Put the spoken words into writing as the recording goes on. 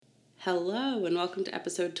Hello, and welcome to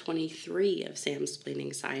episode 23 of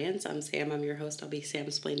Samsplaining Science. I'm Sam, I'm your host. I'll be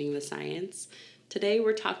Samsplaining the science. Today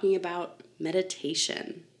we're talking about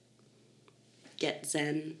meditation. Get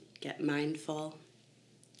zen, get mindful,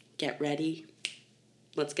 get ready.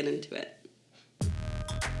 Let's get into it.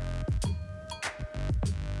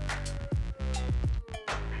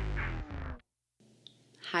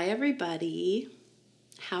 Hi, everybody.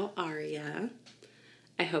 How are ya?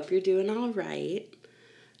 I hope you're doing all right.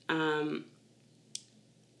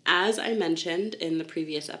 As I mentioned in the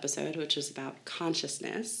previous episode, which was about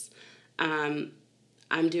consciousness, I'm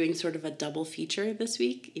doing sort of a double feature this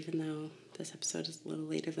week, even though this episode is a little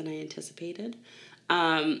later than I anticipated.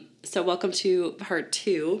 So welcome to part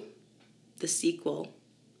 2, the sequel,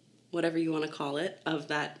 whatever you want to call it, of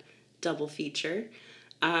that double feature.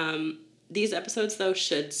 These episodes, though,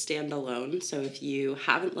 should stand alone. So if you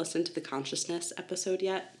haven't listened to the consciousness episode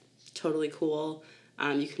yet, totally cool.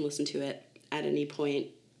 You can listen to it at any point.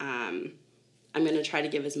 I'm going to try to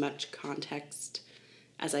give as much context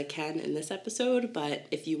as I can in this episode, but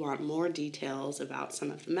if you want more details about some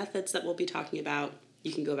of the methods that we'll be talking about,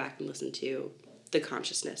 you can go back and listen to the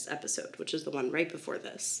consciousness episode, which is the one right before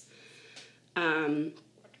this.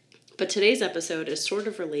 But today's episode is sort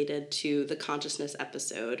of related to the consciousness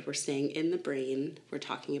episode. We're staying in the brain. We're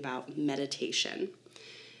talking about meditation.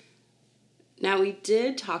 Now, we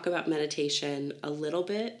did talk about meditation a little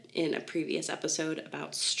bit in a previous episode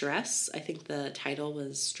about stress. I think the title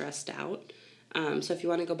was Stressed Out. So if you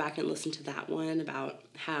want to go back and listen to that one about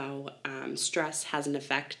how stress has an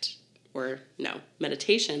effect,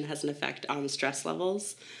 meditation has an effect on stress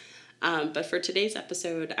levels. But for today's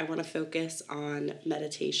episode, I want to focus on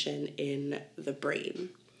meditation in the brain.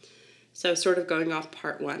 So sort of going off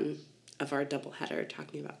part 1 of our doubleheader,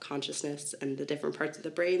 talking about consciousness and the different parts of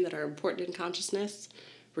the brain that are important in consciousness,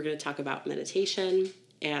 we're going to talk about meditation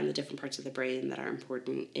and the different parts of the brain that are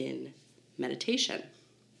important in meditation.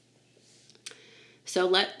 So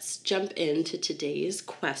let's jump into today's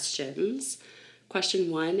questions.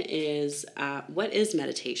 Question 1 is, what is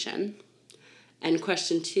meditation? And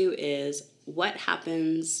question 2 is, what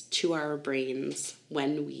happens to our brains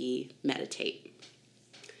when we meditate?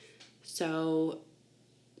 So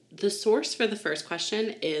the source for the first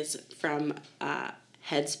question is from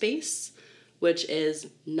Headspace, which is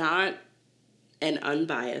not an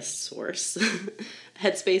unbiased source.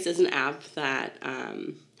 Headspace is an app that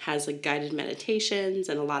has like guided meditations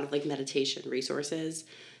and a lot of like meditation resources.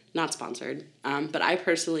 Not sponsored, but I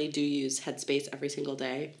personally do use Headspace every single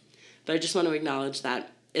day. But I just want to acknowledge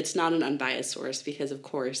that it's not an unbiased source because, of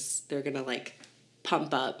course, they're going to like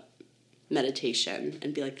pump up meditation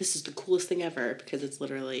and be like, this is the coolest thing ever, because it's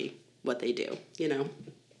literally what they do, you know?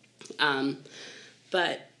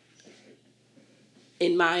 But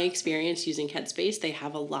in my experience using Headspace, they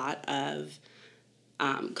have a lot of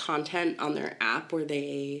content on their app where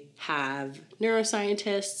they have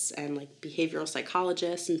neuroscientists and like behavioral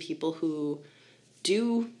psychologists and people who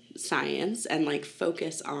do science and like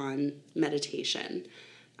focus on meditation.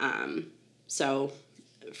 So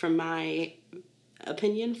from my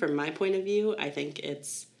opinion, from my point of view, I think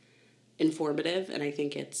it's informative and I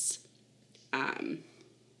think it's,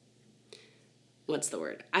 what's the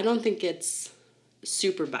word? I don't think it's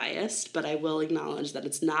super biased, but I will acknowledge that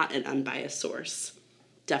it's not an unbiased source.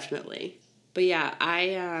 Definitely. But yeah,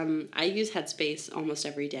 I use Headspace almost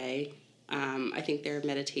every day. I think their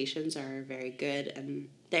meditations are very good, and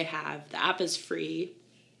the app is free.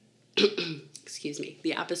 Excuse me.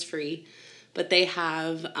 The app is free, but they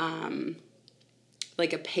have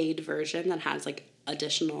like a paid version that has like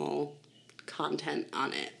additional content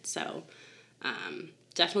on it. So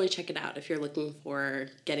definitely check it out if you're looking for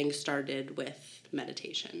getting started with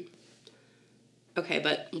meditation. Okay,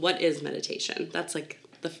 but what is meditation? That's like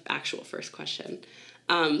the actual first question.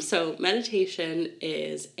 So meditation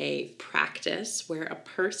is a practice where a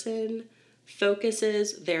person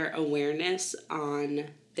focuses their awareness on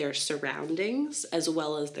their surroundings as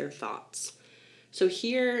well as their thoughts. So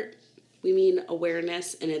here we mean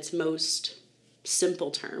awareness in its most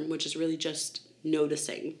simple term, which is really just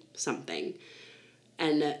noticing something.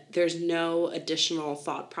 And there's no additional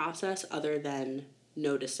thought process other than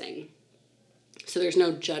noticing. So there's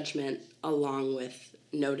no judgment along with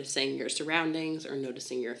noticing your surroundings or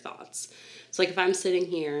noticing your thoughts. So like if I'm sitting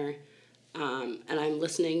here and I'm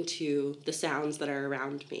listening to the sounds that are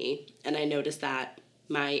around me and I notice that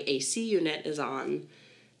my AC unit is on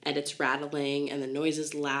and it's rattling and the noise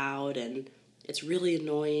is loud and it's really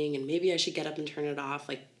annoying and maybe I should get up and turn it off,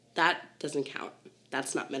 like that doesn't count.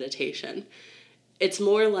 That's not meditation. It's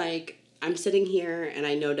more like I'm sitting here and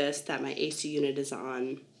I notice that my AC unit is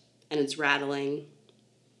on and it's rattling.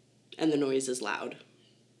 and the noise is loud.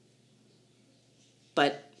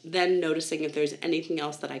 But then noticing if there's anything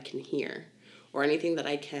else that I can hear or anything that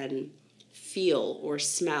I can feel or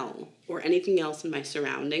smell or anything else in my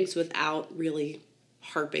surroundings without really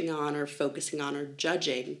harping on or focusing on or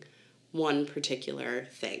judging one particular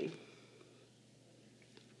thing.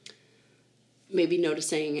 Maybe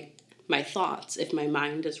noticing my thoughts, if my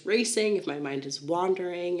mind is racing, if my mind is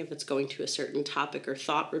wandering, if it's going to a certain topic or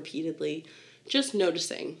thought repeatedly, just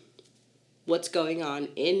noticing what's going on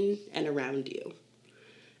in and around you.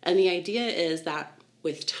 And the idea is that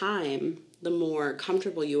with time, the more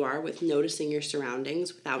comfortable you are with noticing your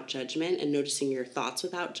surroundings without judgment and noticing your thoughts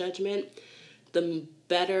without judgment, the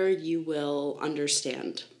better you will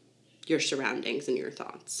understand your surroundings and your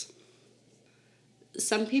thoughts.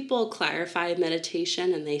 Some people clarify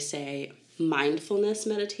meditation and they say mindfulness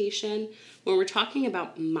meditation. When we're talking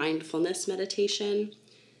about mindfulness meditation,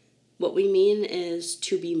 what we mean is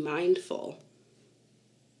to be mindful.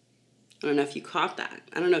 I don't know if you caught that.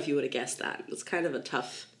 I don't know if you would have guessed that. It's kind of a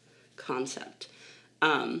tough concept.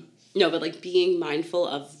 But like being mindful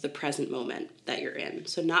of the present moment that you're in.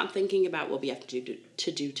 So not thinking about what we have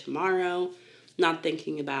to do tomorrow, not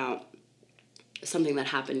thinking about something that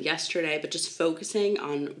happened yesterday, but just focusing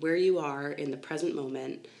on where you are in the present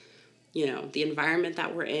moment, the environment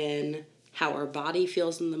that we're in, how our body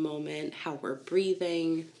feels in the moment, how we're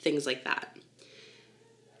breathing, things like that.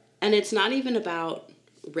 And it's not even about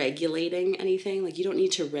regulating anything. Like you don't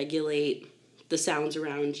need to regulate the sounds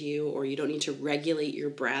around you, or you don't need to regulate your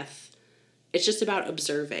breath. It's just about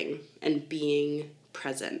observing and being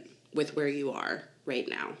present with where you are right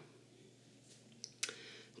now.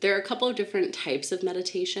 There are a couple of different types of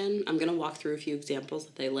meditation. I'm going to walk through a few examples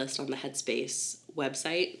that they list on the Headspace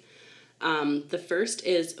website. The first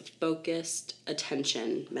is focused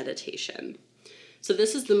attention meditation. So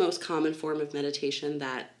this is the most common form of meditation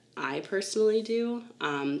that I personally do,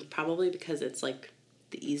 probably because it's like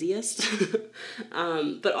the easiest.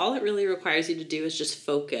 But all it really requires you to do is just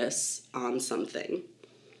focus on something,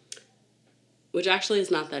 which actually is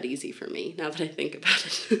not that easy for me now that I think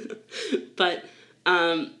about it. But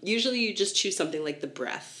usually you just choose something like the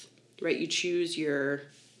breath, right? You choose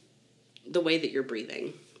the way that you're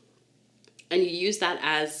breathing. And you use that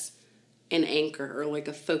as an anchor or like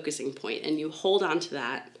a focusing point, and you hold on to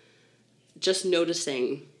that, just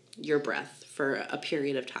noticing your breath for a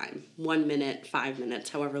period of time, 1 minute, 5 minutes,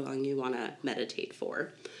 however long you want to meditate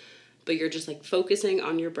for. But you're just like focusing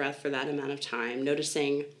on your breath for that amount of time,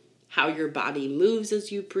 noticing how your body moves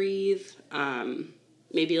as you breathe.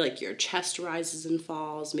 Maybe like your chest rises and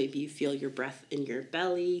falls. Maybe you feel your breath in your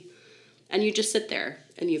belly. And you just sit there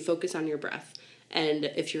and you focus on your breath. And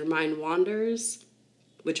if your mind wanders,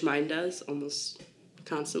 which mine does almost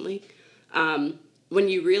constantly, when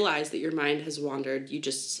you realize that your mind has wandered, you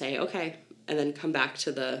just say, okay, and then come back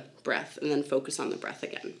to the breath and then focus on the breath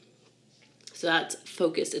again. So that's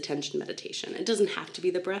focused attention meditation. It doesn't have to be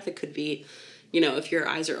the breath. It could be, if your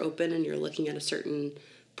eyes are open and you're looking at a certain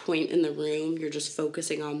point in the room, you're just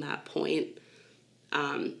focusing on that point.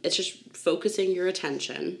 It's just focusing your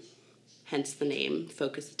attention, hence the name,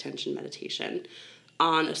 focused attention meditation,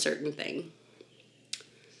 on a certain thing.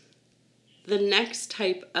 The next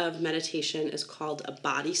type of meditation is called a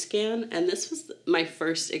body scan, and this was my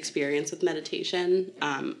first experience with meditation.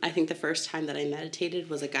 I think the first time that I meditated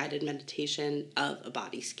was a guided meditation of a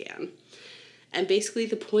body scan. And basically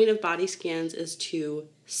the point of body scans is to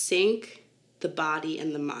sync the body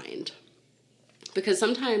and the mind. Because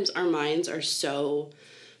sometimes our minds are so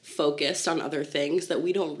focused on other things that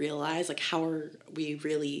we don't realize, like, how are we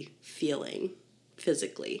really feeling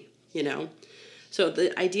physically, So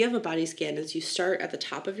the idea of a body scan is you start at the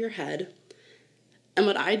top of your head. And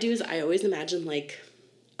what I do is I always imagine like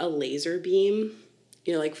a laser beam,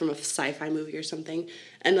 like from a sci-fi movie or something.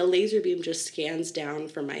 And the laser beam just scans down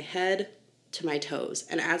from my head to my toes.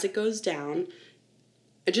 And as it goes down,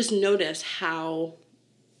 I just notice how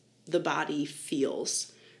the body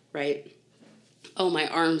feels, right? Oh, my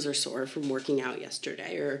arms are sore from working out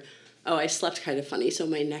yesterday. Or, oh, I slept kind of funny, so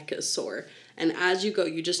my neck is sore. And as you go,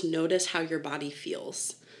 you just notice how your body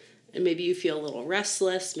feels. And maybe you feel a little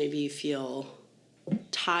restless. Maybe you feel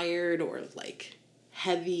tired or like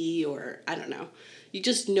heavy, or I don't know. You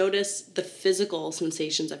just notice the physical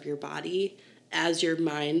sensations of your body as your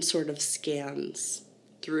mind sort of scans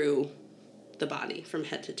through the body from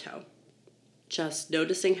head to toe. Just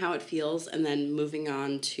noticing how it feels and then moving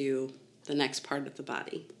on to the next part of the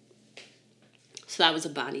body. So that was a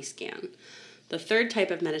body scan. The third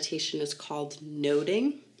type of meditation is called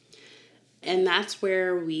noting, and that's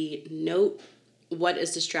where we note what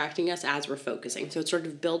is distracting us as we're focusing. So it's sort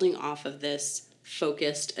of building off of this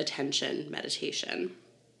focused attention meditation.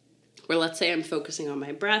 Where let's say I'm focusing on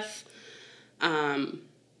my breath,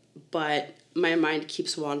 but my mind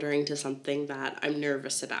keeps wandering to something that I'm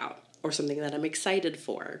nervous about or something that I'm excited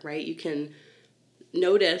for, right? You can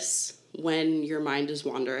notice when your mind is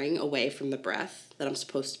wandering away from the breath that I'm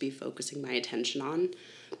supposed to be focusing my attention on.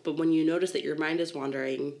 But when you notice that your mind is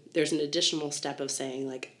wandering, there's an additional step of saying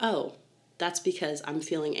like, oh, that's because I'm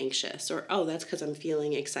feeling anxious, or oh, that's because I'm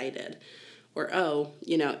feeling excited, or oh,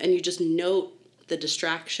 and you just note the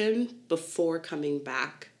distraction before coming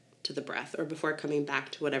back to the breath or before coming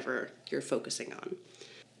back to whatever you're focusing on.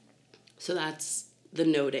 So that's the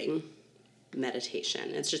noting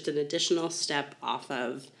meditation. It's just an additional step off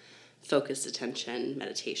of focused attention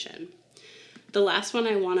meditation. The last one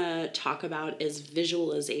I want to talk about is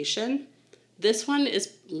visualization. This one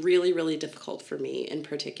is really, really difficult for me in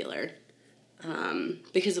particular.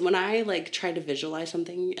 Because when I try to visualize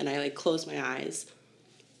something and I close my eyes,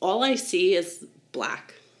 all I see is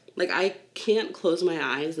black. I can't close my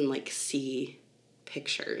eyes and see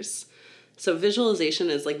pictures. So visualization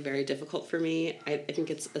is very difficult for me. I think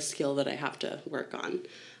it's a skill that I have to work on.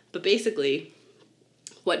 But basically,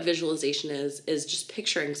 what visualization is just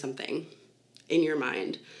picturing something in your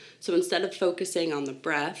mind. So instead of focusing on the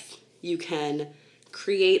breath, you can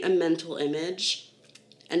create a mental image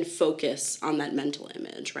and focus on that mental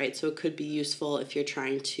image, right? So it could be useful if you're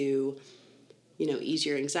trying to, ease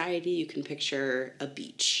your anxiety. You can picture a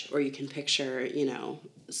beach, or you can picture,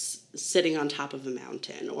 sitting on top of a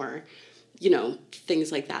mountain, or,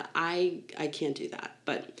 things like that. I can't do that.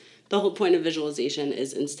 But the whole point of visualization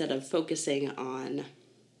is instead of focusing on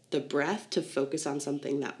the breath, to focus on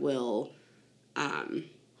something that will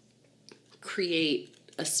create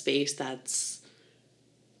a space that's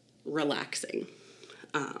relaxing.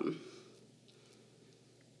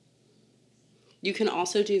 You can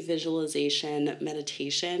also do visualization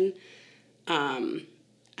meditation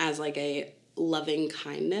as a loving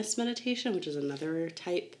kindness meditation, which is another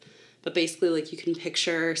type. But basically, you can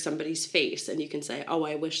picture somebody's face and you can say, oh,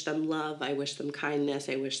 I wish them love, I wish them kindness,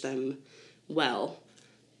 I wish them well,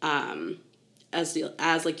 as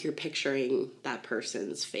you're picturing that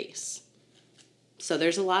person's face. So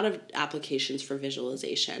there's a lot of applications for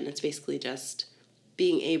visualization. It's basically just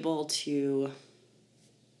being able to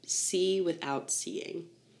see without seeing,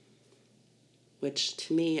 which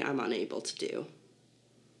to me I'm unable to do.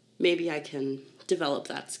 Maybe I can develop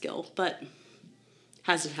that skill, but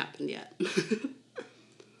hasn't happened yet.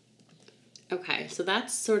 Okay, so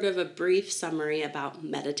that's sort of a brief summary about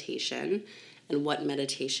meditation and what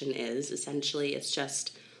meditation is. Essentially, it's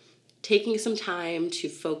just taking some time to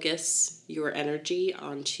focus your energy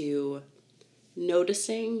onto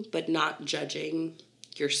noticing but not judging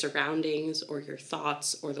your surroundings or your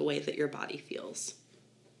thoughts or the way that your body feels.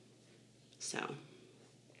 So,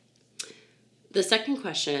 the second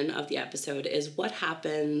question of the episode is, what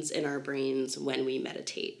happens in our brains when we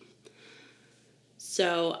meditate?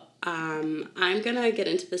 So, I'm going to get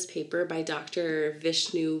into this paper by Dr.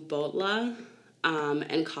 Vishnu Bhotla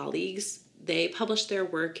and colleagues. They published their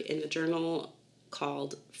work in a journal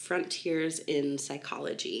called Frontiers in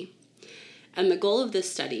Psychology. And the goal of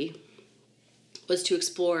this study was to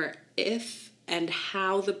explore if and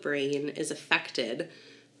how the brain is affected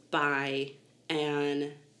by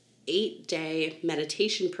an 8-day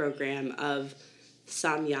meditation program of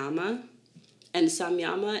samyama. And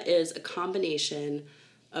samyama is a combination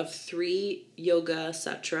of 3 yoga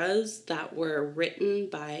sutras that were written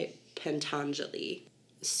by Patanjali.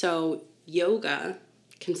 So yoga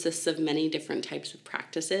consists of many different types of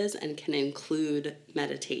practices and can include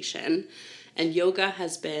meditation. And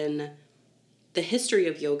the history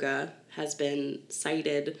of yoga has been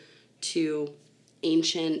cited to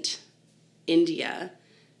ancient India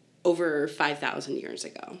over 5,000 years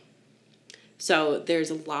ago. So there's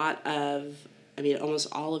a lot of, almost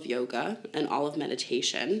all of yoga and all of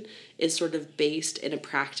meditation is sort of based in a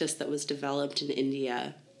practice that was developed in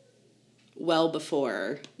India well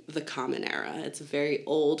before the Common Era. It's a very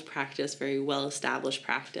old practice, very well-established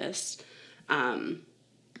practice.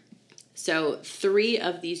 So 3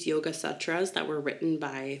 of these yoga sutras that were written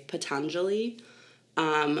by Patanjali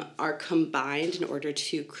are combined in order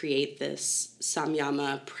to create this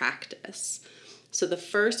samyama practice. So the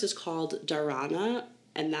first is called dharana,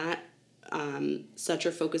 and that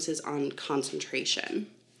sutra focuses on concentration.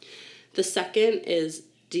 The second is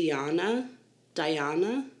dhyana.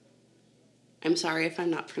 I'm sorry if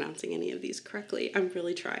I'm not pronouncing any of these correctly. I'm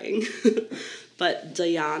really trying. But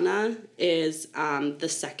dhyana is the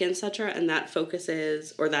second sutra, and that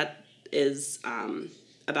is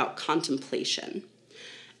about contemplation.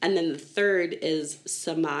 And then the third is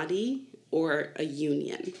samadhi, or a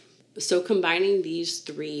union. So combining these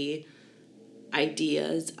three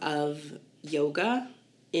ideas of yoga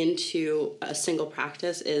into a single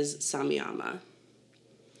practice is samyama.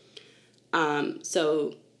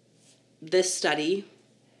 So this study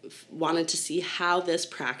wanted to see how this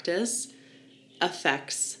practice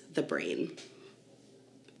affects the brain.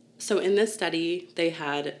 So in this study, they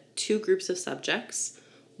had two groups of subjects,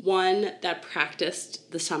 one that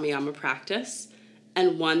practiced the samyama practice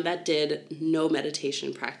and one that did no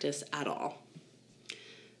meditation practice at all.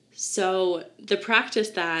 So the practice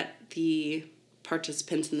that the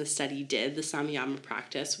participants in the study did, the samyama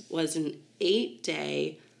practice, was an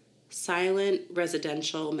 8-day silent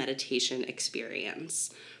residential meditation experience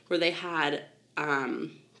where they had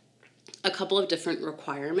a couple of different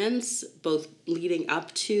requirements, both leading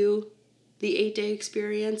up to the 8-day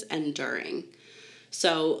experience and during.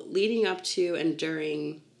 So leading up to and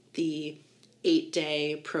during the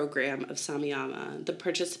 8-day program of samyama, the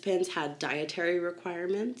participants had dietary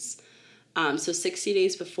requirements. So 60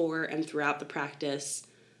 days before and throughout the practice,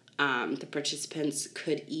 the participants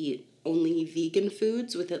could eat only vegan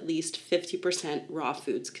foods with at least 50% raw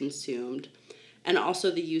foods consumed. And also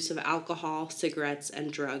the use of alcohol, cigarettes,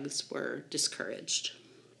 and drugs were discouraged.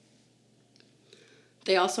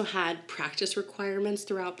 They also had practice requirements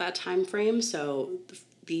throughout that time frame, so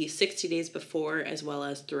the 60 days before as well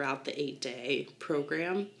as throughout the 8-day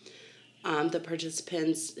program. The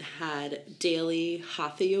participants had daily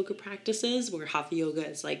hatha yoga practices, where hatha yoga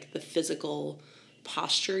is like the physical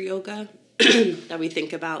posture yoga that we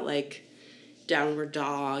think about, like downward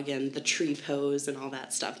dog and the tree pose and all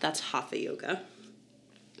that stuff. That's hatha yoga.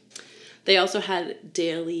 They also had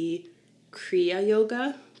daily kriya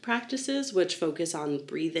yoga practices, which focus on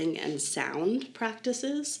breathing and sound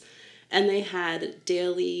practices. And they had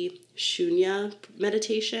daily shunya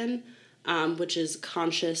meditation, which is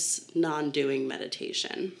conscious non-doing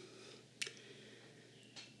meditation.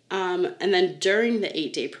 And then during the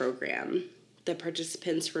 8-day program, the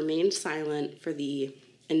participants remained silent for the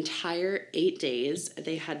entire 8 days.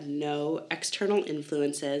 They had no external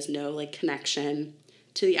influences, no connection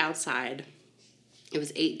to the outside. It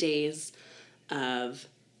was 8 days of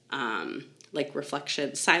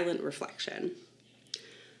reflection, silent reflection.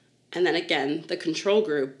 And then again, the control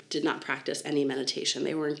group did not practice any meditation.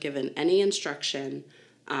 They weren't given any instruction.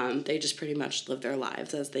 They just pretty much lived their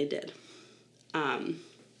lives as they did.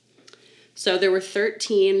 So there were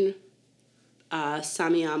 13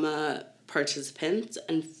 samyama participants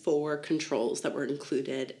and 4 controls that were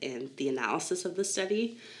included in the analysis of the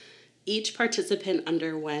study. Each participant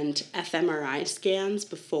underwent fMRI scans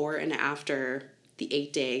before and after the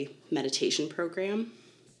 8-day meditation program.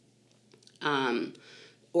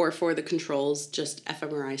 Or for the controls, just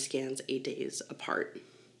fMRI scans 8 days apart.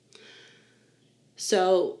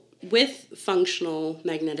 So with functional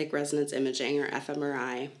magnetic resonance imaging, or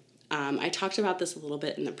fMRI, I talked about this a little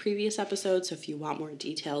bit in the previous episode, so if you want more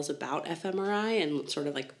details about fMRI and sort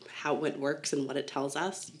of how it works and what it tells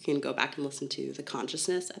us, you can go back and listen to the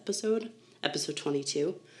consciousness episode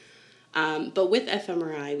 22. But with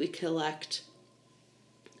fMRI, we collect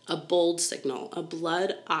a bold signal, a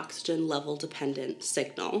blood oxygen level dependent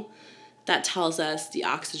signal that tells us the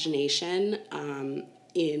oxygenation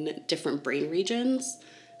in different brain regions,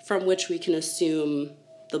 from which we can assume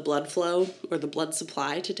the blood flow or the blood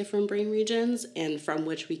supply to different brain regions, and from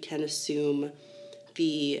which we can assume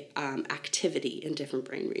the activity in different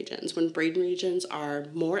brain regions. When brain regions are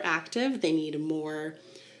more active, they need more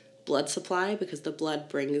blood supply because the blood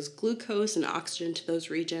brings glucose and oxygen to those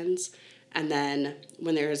regions. And then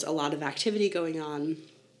when there's a lot of activity going on,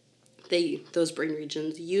 those brain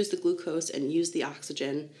regions use the glucose and use the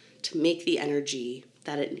oxygen to make the energy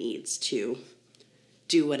that it needs to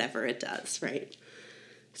do whatever it does, right?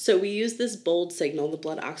 So we use this bold signal, the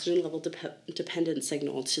blood oxygen level dependent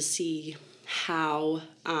signal, to see how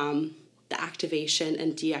the activation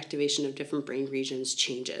and deactivation of different brain regions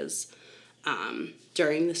changes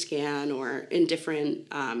during the scan or in different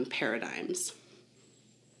paradigms.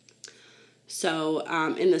 So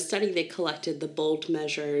in the study, they collected the bold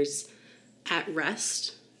measures at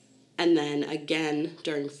rest and then again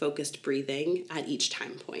during focused breathing at each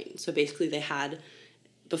time point. So basically they had,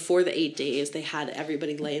 before the 8 days, they had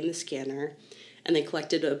everybody lay in the scanner and they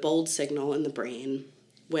collected a bold signal in the brain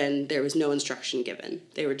when there was no instruction given.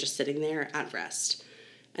 They were just sitting there at rest.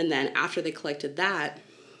 And then after they collected that,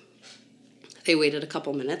 they waited a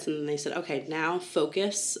couple minutes and then they said, okay, now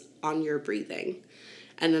focus on your breathing.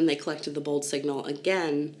 And then they collected the bold signal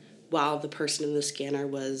again while the person in the scanner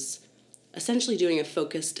was essentially doing a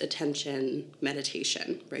focused attention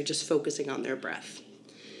meditation, right? Just focusing on their breath.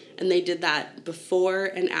 And they did that before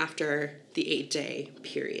and after the 8-day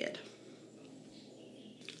period.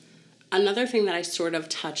 Another thing that I sort of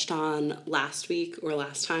touched on last week or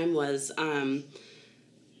last time was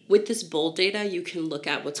with this BOLD data, you can look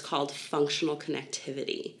at what's called functional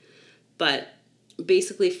connectivity. But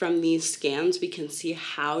basically from these scans, we can see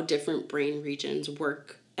how different brain regions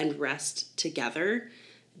work and rest together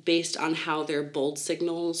based on how their BOLD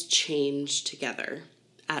signals change together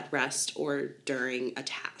at rest or during a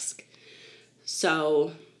task.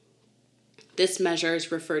 So this measure is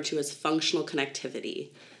referred to as functional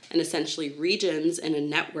connectivity. And essentially regions in a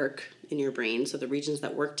network in your brain, so the regions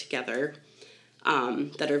that work together,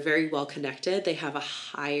 that are very well connected, they have a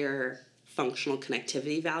higher functional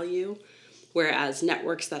connectivity value, whereas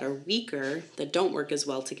networks that are weaker, that don't work as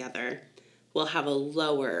well together, will have a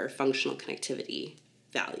lower functional connectivity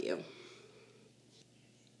value.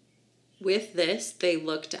 With this, they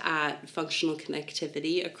looked at functional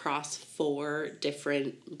connectivity across 4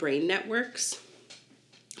 different brain networks.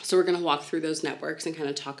 So we're going to walk through those networks and kind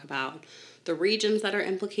of talk about the regions that are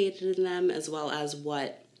implicated in them, as well as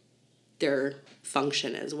what their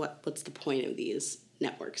function is, what's the point of these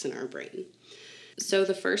networks in our brain. So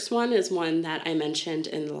the first one is one that I mentioned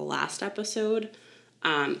in the last episode.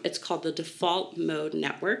 It's called the default mode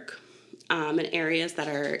network. And areas that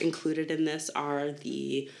are included in this are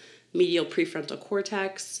the medial prefrontal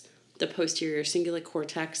cortex, the posterior cingulate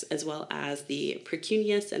cortex, as well as the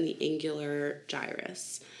precuneus and the angular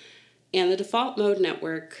gyrus. And the default mode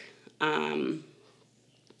network in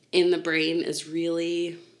the brain is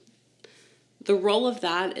really, the role of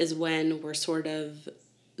that is when we're sort of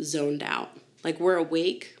zoned out. Like we're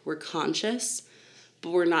awake, we're conscious,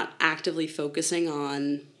 but we're not actively focusing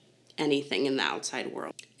on anything in the outside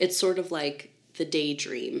world. It's sort of like the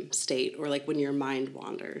daydream state, or like when your mind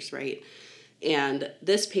wanders, right? And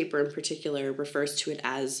this paper in particular refers to it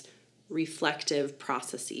as reflective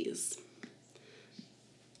processes.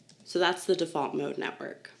 So that's the default mode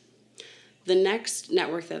network. The next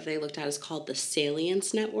network that they looked at is called the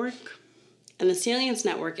salience network. And the salience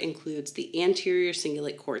network includes the anterior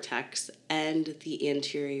cingulate cortex and the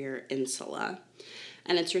anterior insula.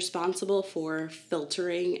 And it's responsible for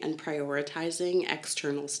filtering and prioritizing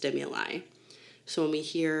external stimuli. So when we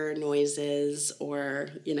hear noises or,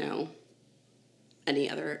 any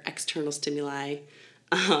other external stimuli,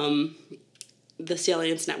 the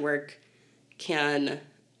salience network can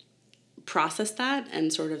process that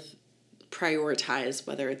and sort of prioritize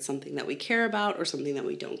whether it's something that we care about or something that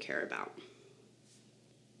we don't care about.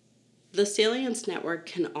 The salience network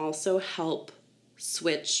can also help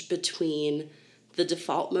switch between the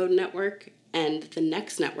default mode network and the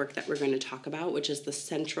next network that we're going to talk about, which is the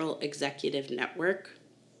central executive network,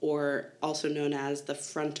 or also known as the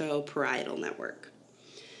frontoparietal network.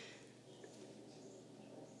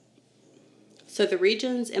 So the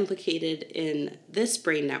regions implicated in this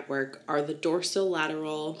brain network are the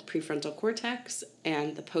dorsolateral prefrontal cortex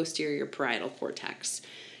and the posterior parietal cortex.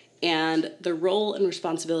 And the role and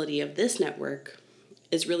responsibility of this network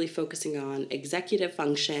is really focusing on executive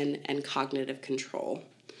function and cognitive control.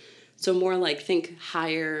 So more like think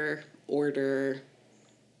higher order,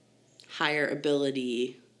 higher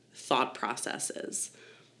ability thought processes.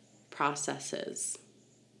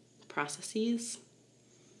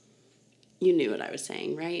 You knew what I was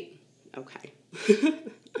saying, right? Okay.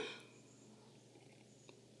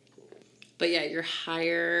 But yeah, your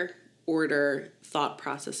higher order thought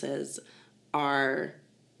processes are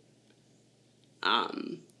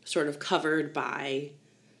sort of covered by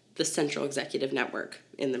the central executive network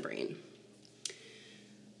in the brain.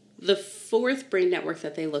 The 4th brain network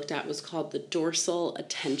that they looked at was called the dorsal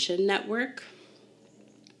attention network.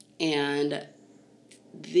 And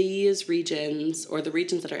these regions, or the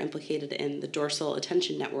regions that are implicated in the dorsal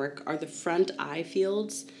attention network, are the front eye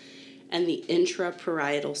fields and the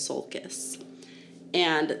intraparietal sulcus.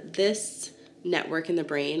 And this network in the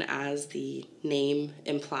brain, as the name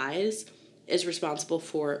implies, is responsible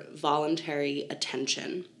for voluntary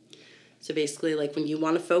attention. So basically, like when you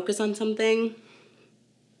want to focus on something,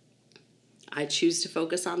 I choose to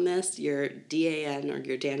focus on this, your DAN or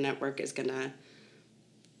your DAN network is going to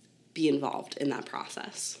be involved in that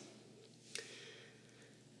process.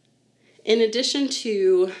 In addition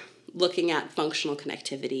to looking at functional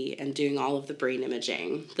connectivity and doing all of the brain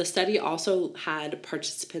imaging, the study also had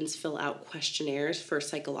participants fill out questionnaires for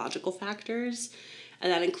psychological factors,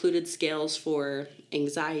 and that included scales for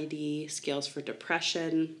anxiety, scales for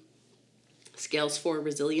depression, scales for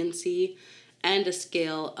resiliency, and a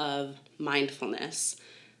scale of mindfulness.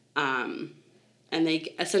 And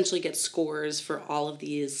they essentially get scores for all of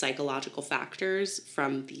these psychological factors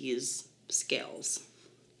from these scales.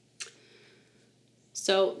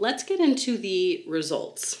 So let's get into the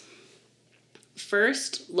results.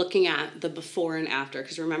 First, looking at the before and after,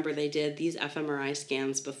 because remember they did these fMRI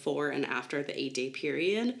scans before and after the 8-day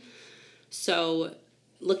period. So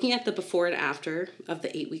looking at the before and after of the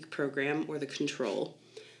 8-week program or the control,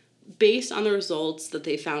 based on the results that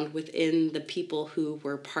they found within the people who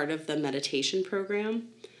were part of the meditation program,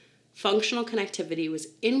 functional connectivity was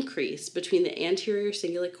increased between the anterior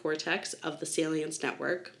cingulate cortex of the salience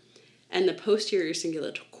network and the posterior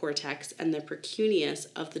cingulate cortex and the precuneus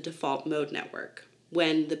of the default mode network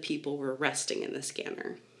when the people were resting in the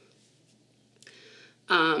scanner.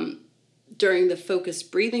 During the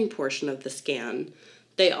focused breathing portion of the scan,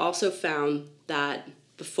 they also found that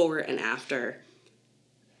before and after,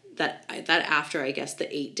 that after, I guess, the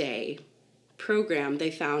 8-day program,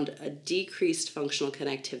 they found a decreased functional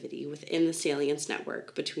connectivity within the salience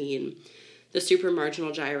network between the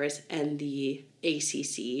supramarginal gyrus and the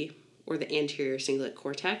ACC, or the anterior cingulate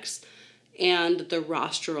cortex, and the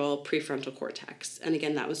rostral prefrontal cortex. And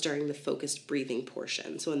again, that was during the focused breathing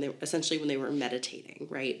portion. So when they were meditating,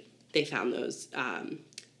 right, they found those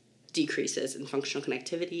decreases in functional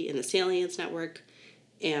connectivity in the salience network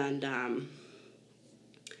and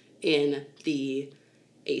in the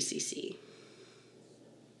ACC.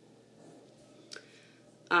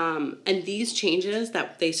 And these changes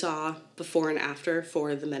that they saw before and after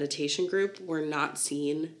for the meditation group were not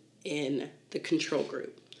seen in the control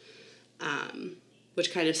group,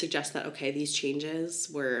 which kind of suggests that, okay, these changes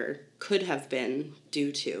were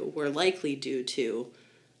likely due to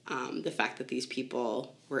the fact that these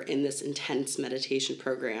people were in this intense meditation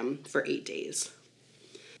program for 8 days.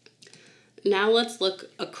 Now let's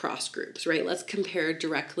look across groups, right? Let's compare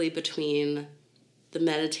directly between the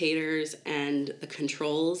meditators and the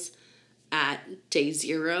controls at day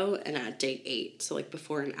 0 and at day 8. So like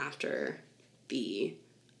before and after the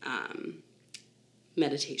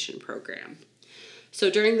meditation program. So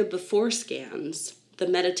during the before scans, the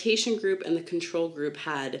meditation group and the control group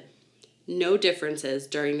had no differences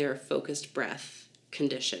during their focused breath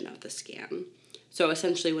condition of the scan. So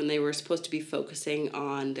essentially when they were supposed to be focusing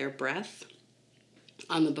on their breath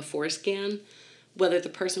on the before scan, whether the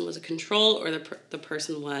person was a control or the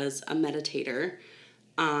person was a meditator,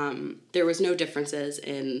 there was no differences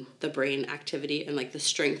in the brain activity and like the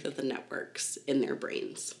strength of the networks in their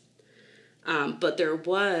brains. But there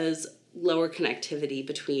was lower connectivity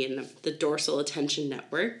between the dorsal attention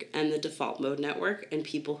network and the default mode network and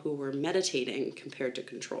people who were meditating compared to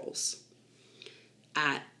controls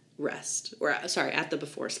at the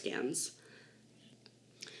before scans.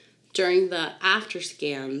 During the after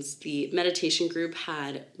scans, the meditation group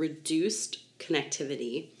had reduced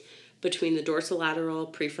connectivity between the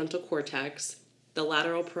dorsolateral prefrontal cortex, the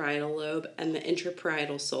lateral parietal lobe, and the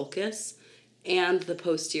intraparietal sulcus, and the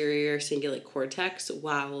posterior cingulate cortex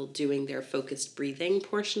while doing their focused breathing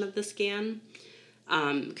portion of the scan,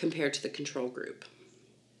 compared to the control group.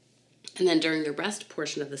 And then during the rest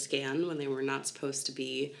portion of the scan, when they were not supposed to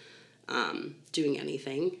be doing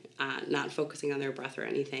anything, not focusing on their breath or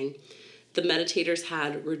anything, the meditators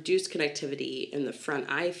had reduced connectivity in the front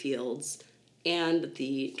eye fields and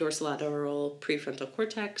the dorsolateral prefrontal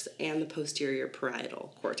cortex and the posterior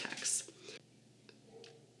parietal cortex.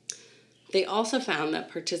 They also found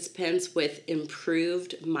that participants with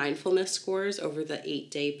improved mindfulness scores over the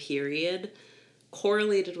 8-day period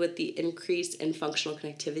correlated with the increase in functional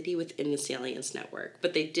connectivity within the salience network,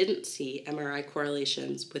 but they didn't see MRI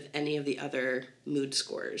correlations with any of the other mood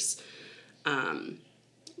scores,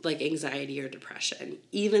 like anxiety or depression,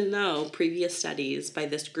 even though previous studies by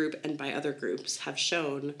this group and by other groups have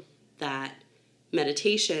shown that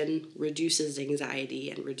meditation reduces anxiety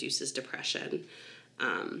and reduces depression,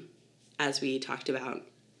 as we talked about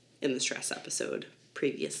in the stress episode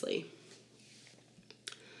previously.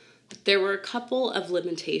 There were a couple of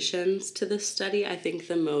limitations to this study. I think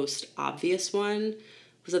the most obvious one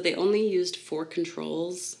was that they only used 4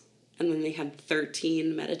 controls and then they had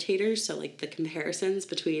 13 meditators. So like the comparisons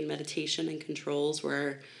between meditation and controls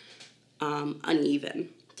were uneven,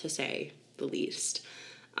 to say the least.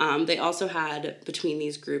 They also had, between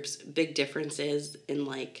these groups, big differences in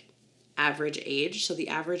like average age. So the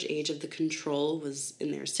average age of the control was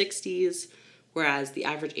in their 60s, whereas the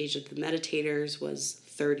average age of the meditators was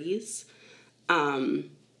 30s.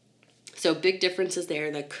 So big differences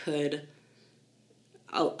there that could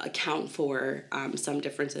account for some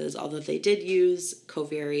differences, although they did use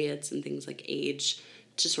covariates and things like age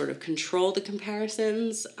to sort of control the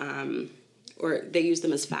comparisons, or they used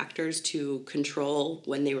them as factors to control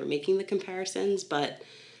when they were making the comparisons, but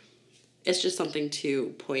it's just something to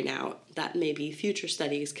point out that maybe future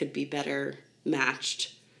studies could be better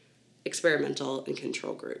matched experimental, and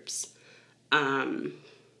control groups.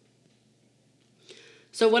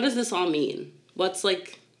 So what does this all mean? What's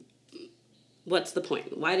the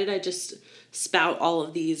point? Why did I just spout all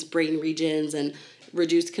of these brain regions and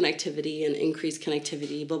reduce connectivity and increase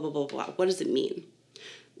connectivity, blah, blah, blah, blah? What does it mean?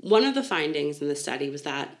 One of the findings in the study was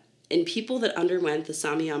that in people that underwent the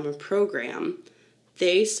Samyama program,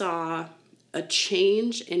 they saw a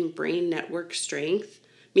change in brain network strength,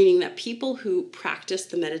 meaning that people who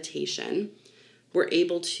practiced the meditation were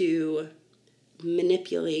able to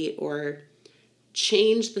manipulate or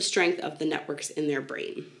change the strength of the networks in their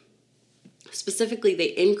brain. Specifically, they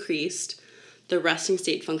increased the resting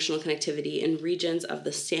state functional connectivity in regions of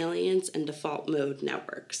the salience and default mode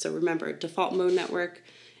network. So remember, default mode network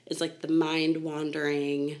is like the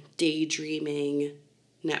mind-wandering, daydreaming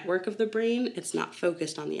network of the brain. It's not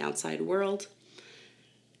focused on the outside world.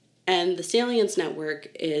 And the salience network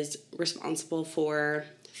is responsible for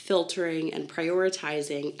filtering and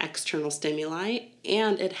prioritizing external stimuli,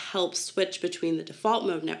 and it helps switch between the default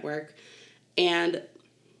mode network and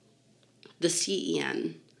the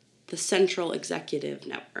CEN, the Central Executive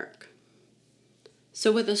Network.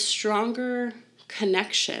 So with a stronger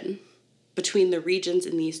connection between the regions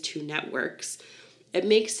in these two networks, it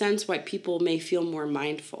makes sense why people may feel more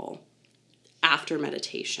mindful after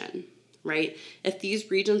meditation, right? If these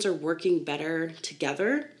regions are working better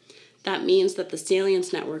together, that means that the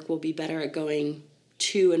salience network will be better at going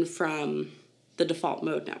to and from the default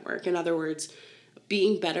mode network. In other words,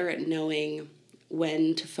 being better at knowing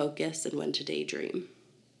when to focus and when to daydream,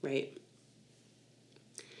 right?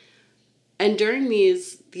 And during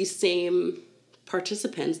these same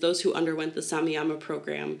participants, those who underwent the Samyama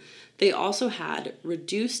program, they also had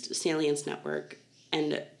reduced salience network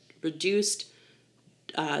and reduced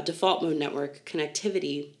default mode network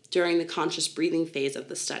connectivity during the conscious breathing phase of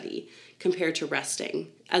the study compared to resting,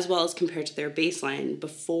 as well as compared to their baseline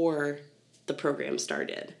before the program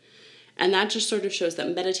started. And that just sort of shows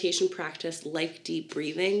that meditation practice, like deep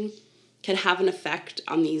breathing, can have an effect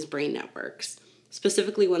on these brain networks,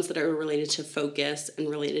 specifically ones that are related to focus and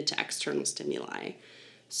related to external stimuli.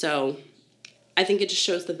 So I think it just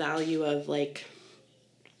shows the value of like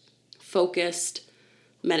focused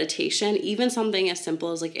meditation, even something as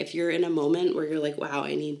simple as like if you're in a moment where you're like, wow,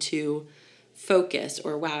 I need to focus,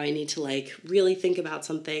 or wow, I need to like really think about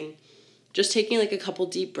something, just taking like a couple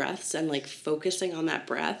deep breaths and like focusing on that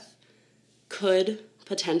breath could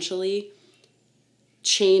potentially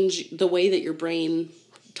change the way that your brain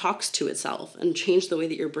talks to itself and change the way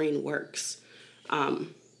that your brain works,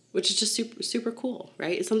 which is just super, super cool,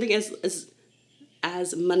 right? It's something as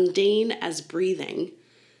mundane as breathing,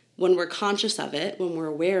 when we're conscious of it, when we're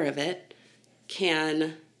aware of it,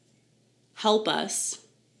 can help us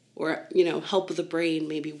or, help the brain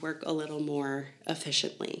maybe work a little more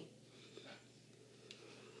efficiently.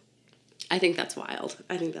 I think that's wild.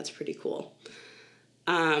 I think that's pretty cool.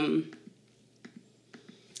 But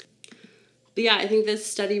yeah, I think this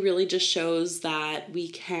study really just shows that we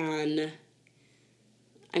can,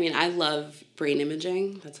 I love brain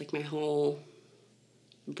imaging. That's like my whole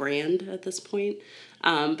brand at this point.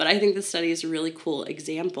 But I think this study is a really cool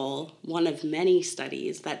example, one of many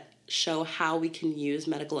studies that show how we can use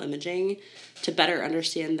medical imaging to better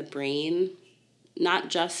understand the brain, not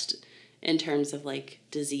just in terms of like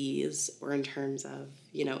disease or in terms of,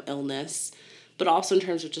 illness, but also in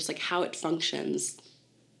terms of just like how it functions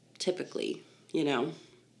typically, I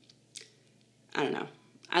don't know.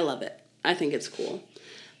 I love it. I think it's cool.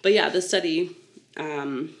 But yeah, the study,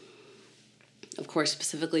 of course,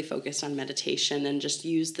 specifically focused on meditation and just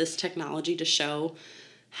used this technology to show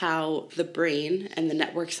how the brain and the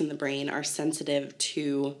networks in the brain are sensitive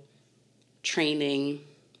to training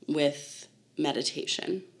with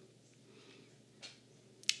meditation.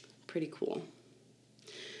 Pretty cool.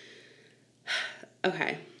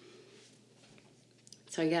 Okay.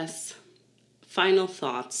 So I guess final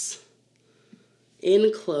thoughts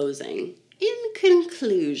in closing. In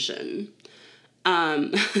conclusion,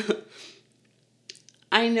 I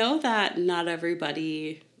know that not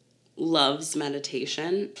everybody loves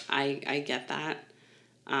meditation. I get that.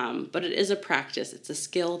 But it is a practice. It's a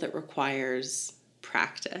skill that requires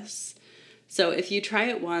practice. So if you try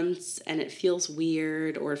it once and it feels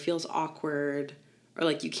weird or it feels awkward or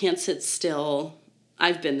like you can't sit still,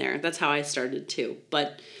 I've been there. That's how I started too.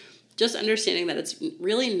 But just understanding that it's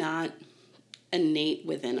really not innate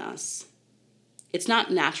within us. It's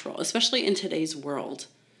not natural, especially in today's world.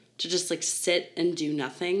 To just like sit and do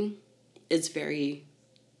nothing is very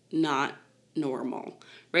not normal,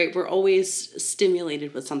 right? We're always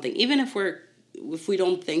stimulated with something. Even if we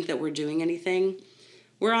don't think that we're doing anything,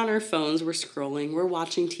 we're on our phones, we're scrolling, we're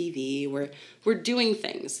watching TV, we're doing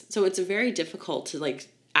things. So it's very difficult to like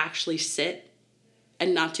actually sit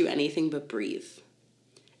and not do anything but breathe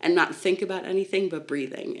and not think about anything but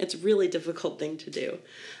breathing. It's a really difficult thing to do.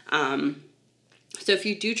 So if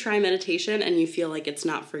you do try meditation and you feel like it's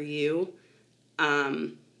not for you,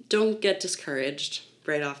 don't get discouraged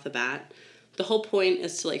right off the bat. The whole point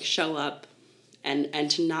is to like show up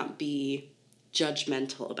and to not be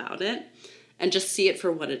judgmental about it and just see it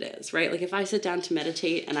for what it is, right? Like if I sit down to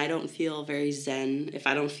meditate and I don't feel very zen, if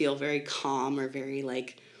I don't feel very calm or very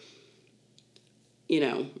like,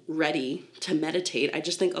 ready to meditate, I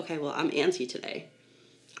just think, okay, well, I'm antsy today.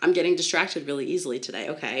 I'm getting distracted really easily today,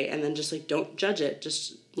 okay? And then just like, don't judge it.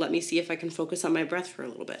 Just let me see if I can focus on my breath for a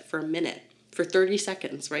little bit, for a minute, for 30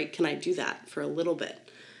 seconds, right? Can I do that for a little bit?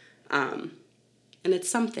 And it's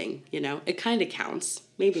something, it kind of counts.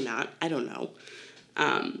 Maybe not, I don't know.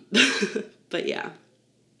 But yeah.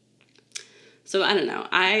 So I don't know.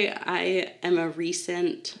 I am a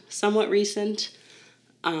somewhat recent,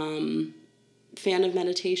 fan of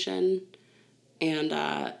meditation, and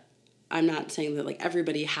I'm not saying that like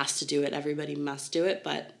everybody has to do it, everybody must do it,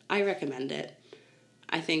 but I recommend it.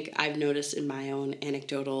 I think I've noticed in my own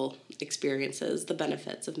anecdotal experiences the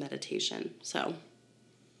benefits of meditation. So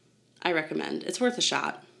I recommend. It's worth a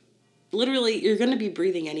shot. Literally, you're going to be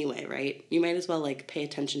breathing anyway, right? You might as well like pay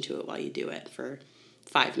attention to it while you do it for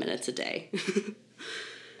 5 minutes a day.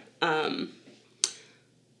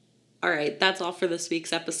 All right, that's all for this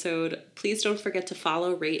week's episode. Please don't forget to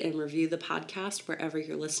follow, rate, and review the podcast wherever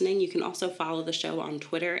you're listening. You can also follow the show on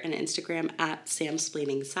Twitter and Instagram at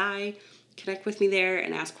samsplainingsci. Connect with me there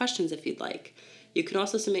and ask questions if you'd like. You can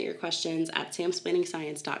also submit your questions at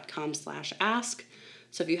samsplainingscience.com/ask.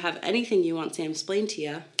 So if you have anything you want Sam explained to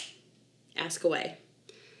you, ask away.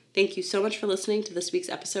 Thank you so much for listening to this week's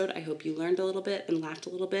episode. I hope you learned a little bit and laughed a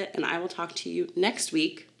little bit, and I will talk to you next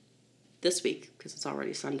week. This week, because it's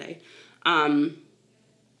already Sunday,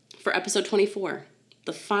 for episode 24,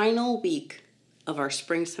 the final week of our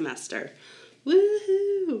spring semester.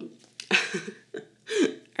 Woohoo!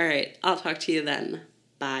 All right, I'll talk to you then.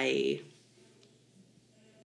 Bye.